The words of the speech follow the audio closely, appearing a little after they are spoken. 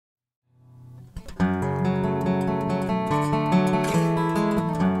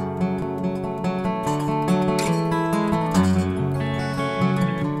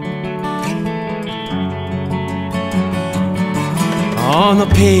on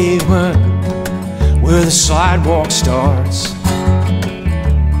the pavement where the sidewalk starts,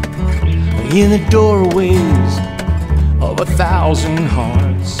 in the doorways of 1,000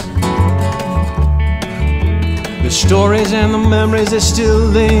 hearts. The stories and the memories that still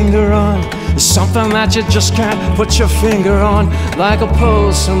linger on, there's something that you just can't put your finger on, like a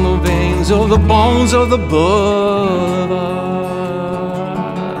pulse in the veins of the bones of the boulevard.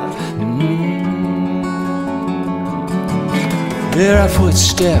 There are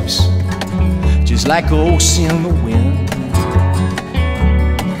footsteps, just like ghosts in the wind,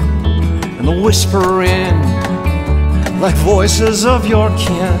 and the whispering, like voices of your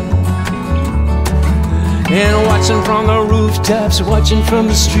kin. And watching from the rooftops, watching from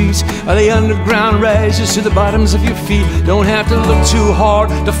the streets, are the underground rises to the bottoms of your feet. Don't have to look too hard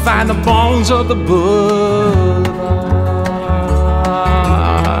to find the bones of the boulevard.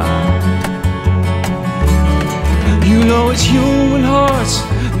 You know it's human hearts,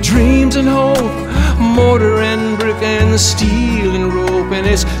 dreams and hope, mortar and brick and the steel and rope, and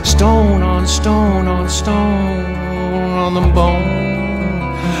it's stone on stone on stone on the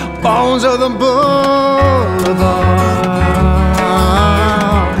bones of the boulevard.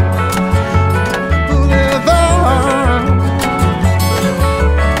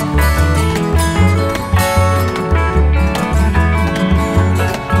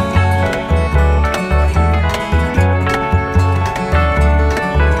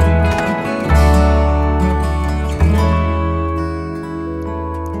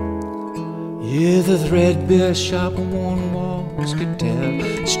 Yeah, the threadbare shop worn walls could tell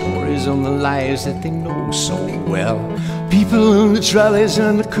stories on the lives that they know so well. People in the trolleys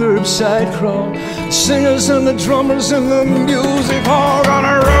and the curbside crawl, singers and the drummers and the music hall,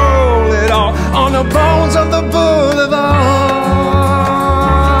 gonna roll it all on the bones of the boulevard.